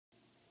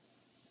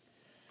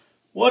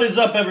What is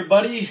up,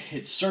 everybody?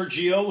 It's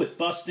Sergio with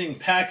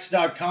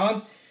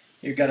BustingPacks.com.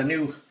 You've got a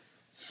new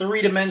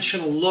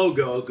three-dimensional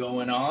logo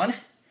going on,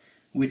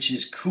 which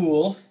is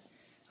cool.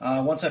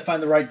 Once I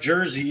find the right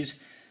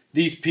jerseys,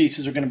 these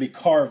pieces are going to be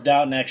carved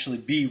out and actually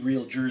be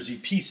real jersey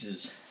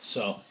pieces.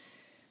 So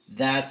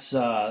that's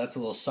a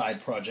little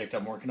side project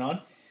I'm working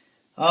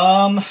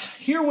on.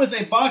 Here with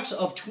a box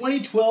of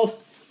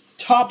 2012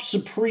 Topps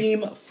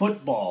Supreme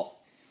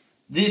Football.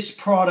 This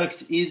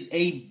product is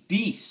a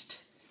beast.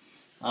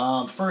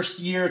 First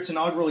year, its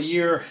inaugural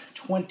year,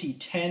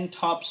 2010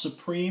 Topps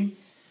Supreme.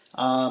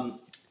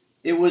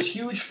 It was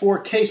huge for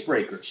case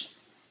breakers.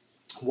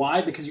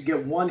 Why? Because you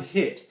get one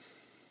hit.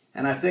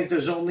 And I think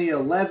there's only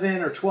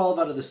 11 or 12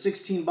 out of the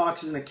 16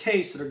 boxes in a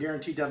case that are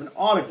guaranteed to have an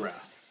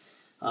autograph.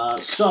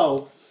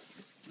 So,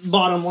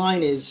 bottom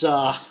line is,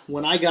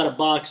 when I got a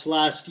box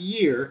last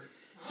year,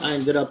 I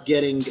ended up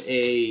getting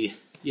a,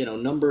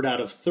 numbered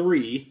out of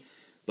 3.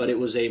 But it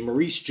was a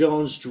Maurice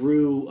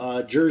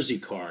Jones-Drew jersey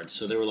card.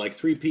 So there were like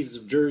 3 pieces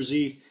of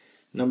jersey,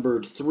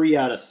 numbered 3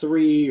 out of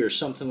 3 or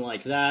something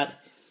like that.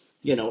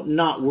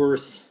 Not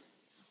worth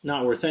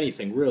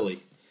anything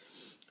really.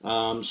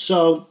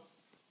 So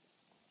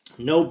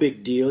no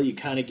big deal. You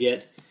kind of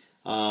get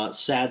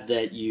sad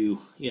that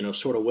you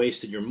sort of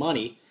wasted your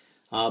money.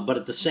 But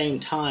at the same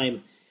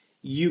time,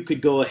 you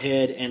could go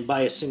ahead and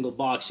buy a single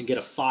box and get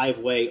a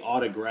 5-way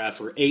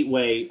autograph, or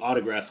 8-way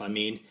autograph, I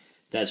mean.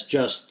 That's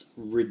just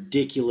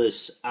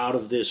ridiculous, out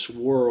of this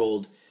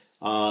world,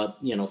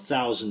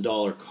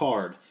 $1,000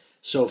 card.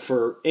 So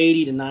for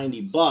 80 to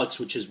 90 bucks,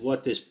 which is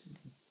what this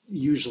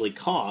usually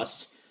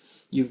costs,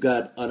 you've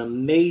got an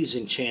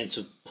amazing chance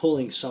of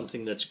pulling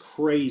something that's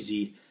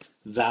crazy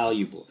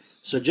valuable.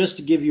 So just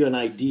to give you an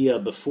idea,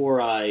 before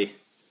I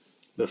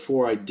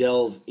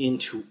delve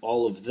into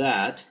all of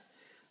that,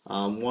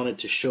 wanted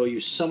to show you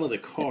some of the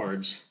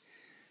cards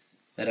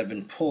that have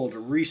been pulled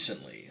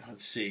recently.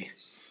 Let's see.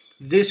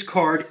 This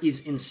card is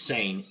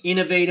insane.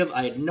 Innovative.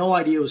 I had no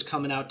idea it was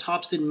coming out.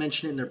 Topps didn't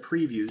mention it in their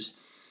previews.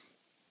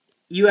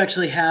 You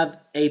actually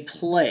have a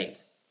play.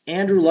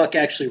 Andrew Luck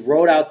actually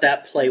wrote out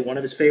that play, one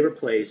of his favorite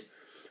plays,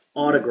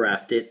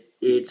 autographed it.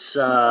 It's,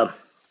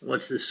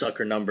 what's this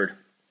sucker numbered?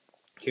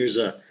 Here's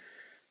a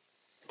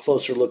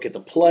closer look at the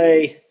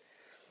play,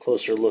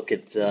 closer look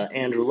at the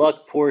Andrew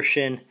Luck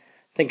portion.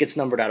 I think it's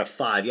numbered out of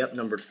 5. Yep,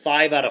 numbered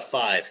 5 out of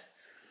 5.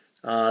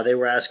 They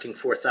were asking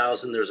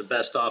 $4,000. There's a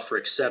best offer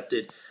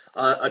accepted.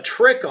 A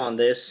trick on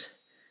this,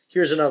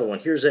 here's another one.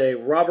 Here's a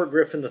Robert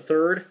Griffin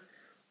III,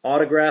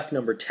 autograph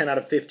number 10 out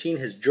of 15,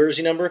 his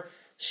jersey number,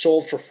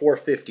 sold for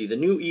 $450. The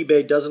new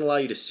eBay doesn't allow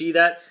you to see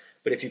that,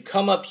 but if you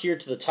come up here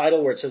to the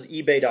title where it says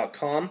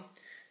ebay.com,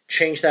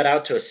 change that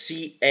out to a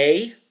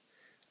CA,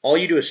 all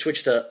you do is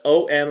switch the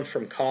OM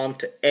from com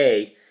to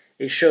A,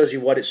 it shows you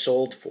what it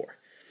sold for.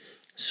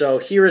 So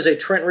here is a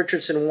Trent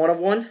Richardson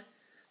 1-of-1,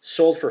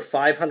 sold for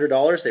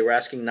 $500. They were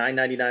asking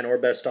 $9.99 or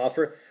best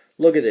offer.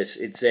 Look at this.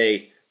 It's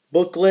a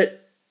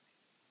booklet.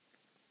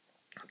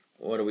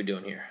 What are we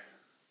doing here?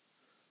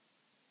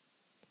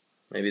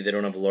 Maybe they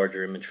don't have a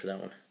larger image for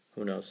that one.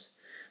 Who knows?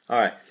 All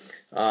right.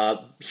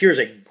 Here's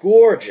a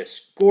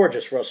gorgeous,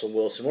 gorgeous Russell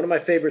Wilson. One of my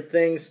favorite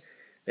things.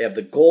 They have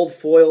the gold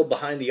foil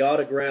behind the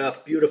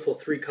autograph. Beautiful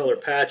 3-color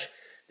patch.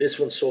 This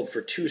one sold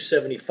for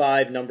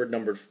 $275.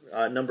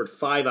 Numbered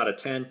 5 out of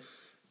 10.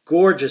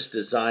 Gorgeous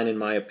design, in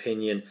my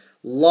opinion.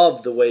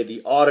 Love the way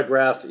the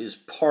autograph is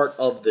part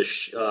of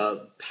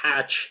the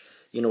patch.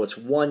 It's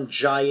one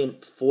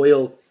giant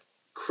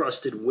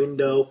foil-crusted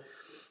window.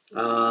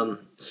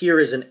 Here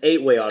is an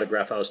 8-way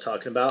autograph I was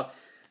talking about.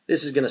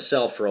 This is going to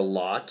sell for a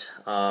lot.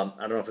 I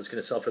don't know if it's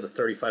going to sell for the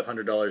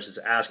 $3,500 it's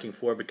asking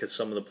for, because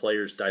some of the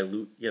players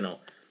dilute,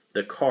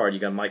 the card. You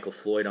got Michael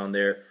Floyd on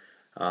there,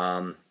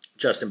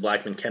 Justin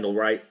Blackmon, Kendall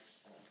Wright,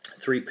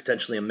 3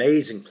 potentially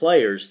amazing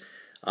players.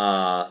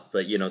 But,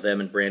 them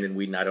and Brandon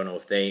Weeden, I don't know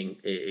if they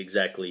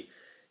exactly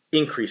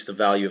increase the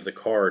value of the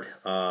card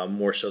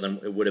more so than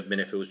it would have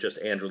been if it was just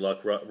Andrew Luck,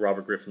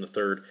 Robert Griffin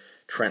III,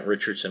 Trent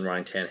Richardson,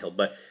 Ryan Tannehill.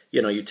 But,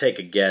 you take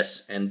a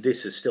guess, and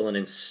this is still an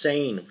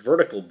insane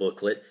vertical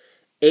booklet.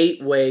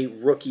 8-way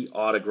rookie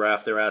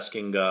autograph. They're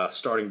asking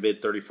starting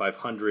bid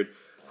 $3,500.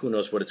 Who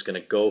knows what it's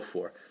going to go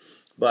for.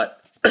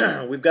 But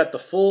we've got the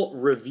full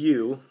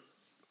review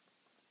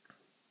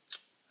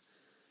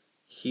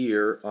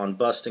here on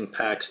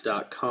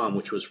BustingPacks.com,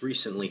 which was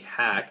recently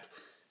hacked.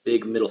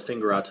 Big middle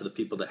finger out to the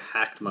people that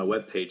hacked my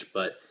webpage,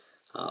 but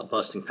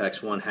Busting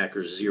Packs 1,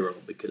 Hackers 0,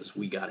 because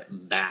we got it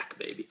back,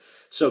 baby.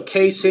 So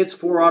case hits,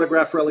 4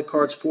 autograph relic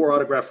cards, 4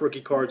 autograph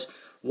rookie cards,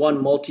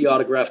 1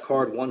 multi-autograph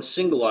card, 1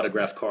 single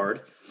autograph card,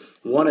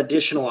 1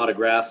 additional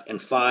autograph,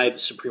 and 5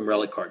 Supreme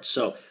relic cards.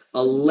 So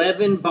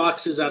 11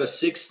 boxes out of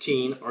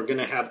 16 are going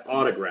to have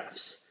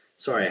autographs.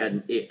 Sorry, I had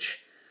an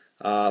itch.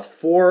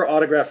 4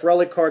 autograph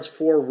relic cards,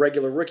 4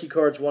 regular rookie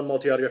cards, 1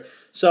 multi-autograph.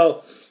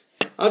 So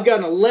I've got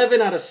an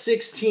 11 out of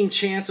 16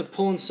 chance of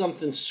pulling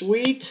something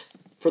sweet.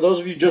 For those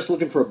of you just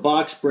looking for a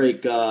box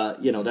break,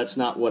 that's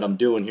not what I'm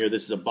doing here.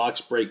 This is a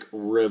box break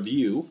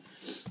review.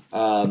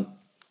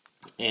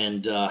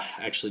 And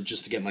actually,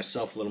 just to get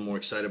myself a little more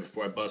excited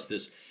before I bust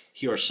this,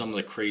 here are some of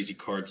the crazy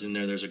cards in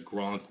there. There's a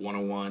Gronk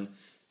 101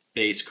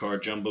 base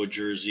card, jumbo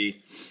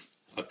jersey,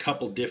 a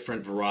couple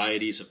different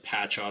varieties of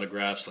patch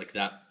autographs like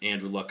that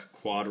Andrew Luck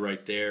quad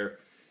right there,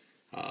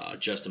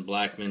 Justin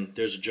Blackmon.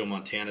 There's a Joe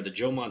Montana, the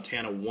Joe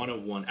Montana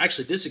 101.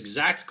 Actually, this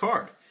exact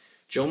card,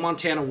 Joe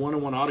Montana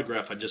 101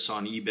 autograph, I just saw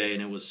on eBay,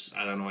 and it was,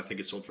 I don't know, I think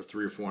it sold for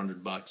 $300 or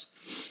 $400.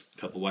 A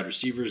couple wide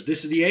receivers.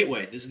 This is the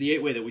 8-way. This is the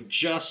 8-way that we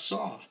just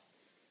saw.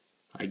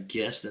 I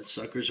guess that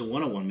sucker's a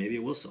 101. Maybe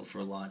it will sell for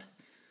a lot.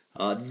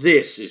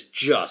 This is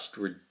just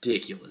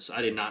ridiculous.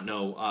 I did not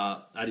know.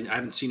 I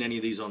haven't seen any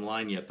of these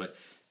online yet, but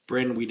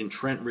Brandon Weeden,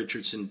 Trent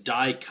Richardson,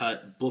 die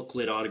cut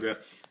booklet autograph.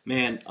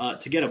 Man,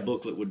 to get a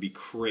booklet would be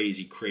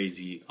crazy,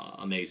 crazy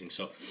amazing.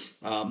 So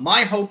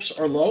my hopes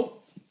are low.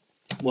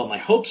 Well, my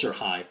hopes are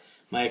high.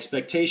 My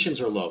expectations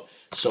are low.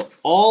 So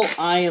all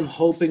I am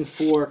hoping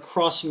for,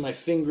 crossing my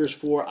fingers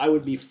for, I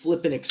would be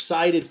flippin'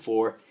 excited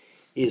for,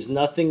 is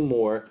nothing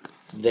more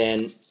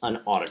than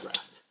an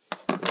autograph.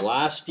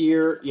 Last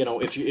year, you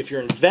know, if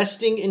you're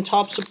investing in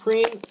Topps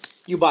Supreme,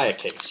 you buy a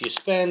case. You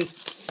spend,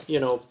 you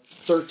know,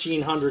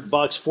 $1,300,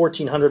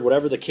 $1,400,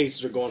 whatever the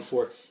cases are going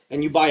for,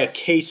 and you buy a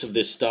case of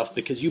this stuff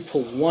because you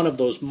pull one of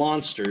those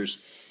monsters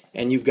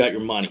and you've got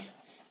your money.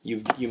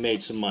 You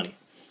made some money.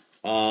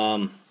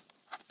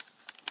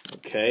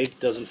 Okay,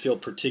 doesn't feel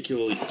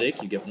particularly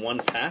thick. You get one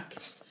pack.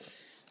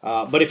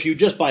 But if you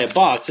just buy a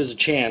box, there's a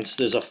chance,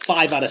 there's a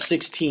 5 out of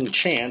 16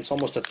 chance,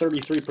 almost a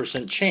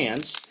 33%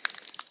 chance,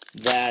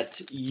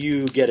 that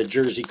you get a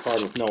jersey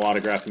card with no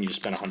autograph and you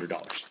just spend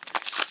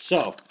 $100.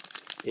 So,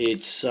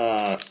 it's,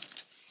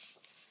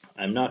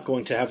 I'm not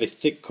going to have a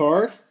thick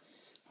card.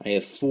 I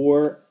have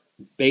 4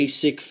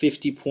 basic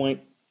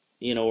 50-point,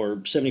 you know, or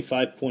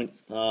 75-point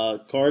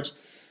cards.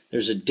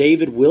 There's a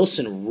David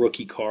Wilson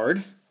rookie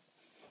card.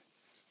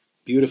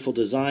 Beautiful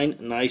design,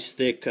 nice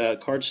thick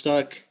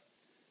cardstock.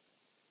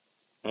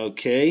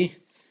 Okay,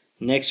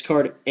 next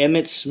card,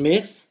 Emmitt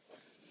Smith,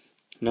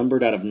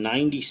 numbered out of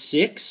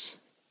 96.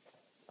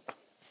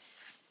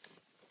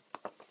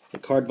 The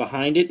card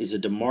behind it is a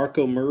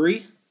DeMarco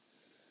Murray,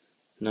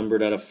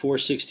 numbered out of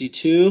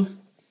 462.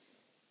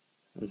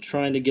 I'm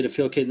trying to get a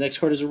feel. Okay, the next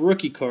card is a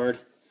rookie card.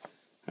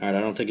 All right,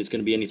 I don't think it's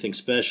going to be anything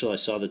special. I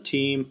saw the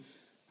team.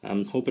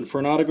 I'm hoping for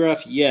an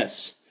autograph.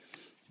 Yes.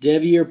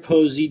 Devier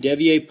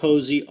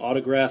Posey,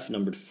 autograph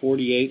numbered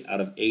 48 out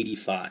of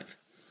 85.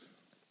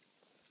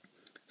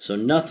 So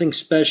nothing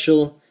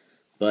special,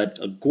 but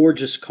a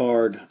gorgeous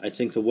card. I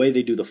think the way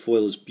they do the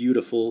foil is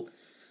beautiful.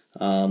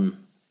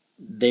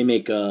 They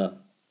make a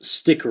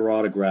sticker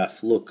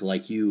autograph look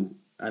like you,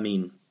 I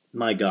mean,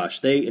 my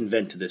gosh, they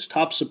invented this.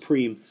 Topps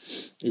Supreme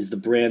is the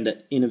brand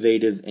that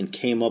innovated and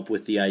came up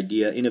with the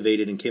idea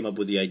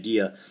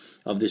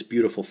of this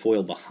beautiful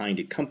foil behind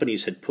it.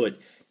 Companies had put,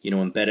 you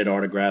know, embedded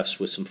autographs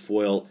with some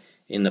foil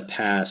in the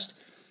past,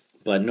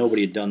 but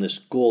nobody had done this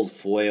gold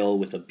foil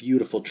with a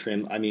beautiful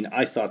trim. I mean,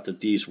 I thought that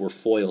these were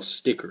foil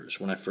stickers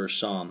when I first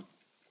saw them.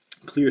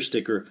 Clear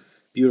sticker,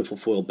 beautiful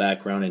foil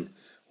background, and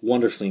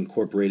wonderfully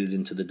incorporated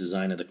into the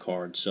design of the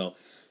card. So,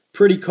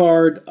 pretty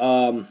card.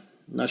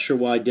 Not sure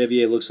why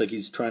Devier looks like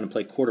he's trying to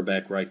play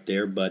quarterback right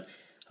there, but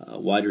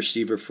wide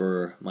receiver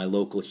for my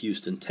local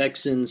Houston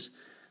Texans.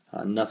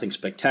 Nothing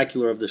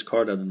spectacular of this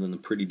card other than the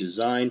pretty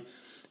design.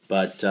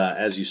 But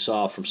as you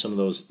saw from some of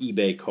those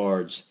eBay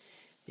cards,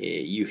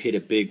 you hit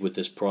it big with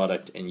this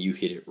product, and you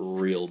hit it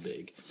real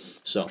big.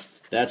 So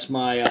that's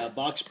my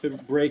box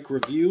break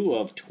review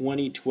of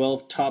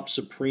 2012 Topps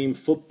Supreme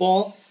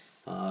Football.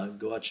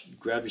 Go out,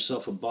 grab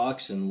yourself a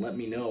box, and let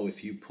me know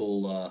if you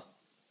pull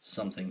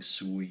something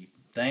sweet.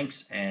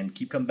 Thanks, and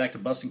keep coming back to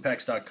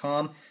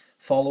BustingPacks.com.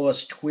 Follow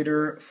us,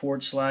 Twitter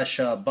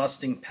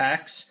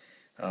 /BustingPacks,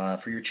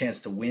 for your chance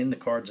to win the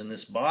cards in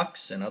this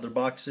box and other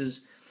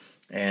boxes.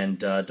 And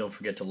don't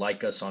forget to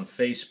like us on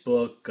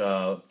Facebook,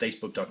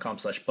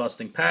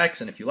 Facebook.com/BustingPacks.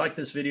 And if you like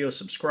this video,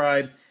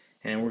 subscribe.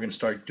 And we're going to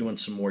start doing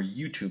some more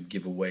YouTube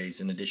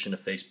giveaways in addition to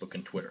Facebook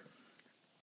and Twitter.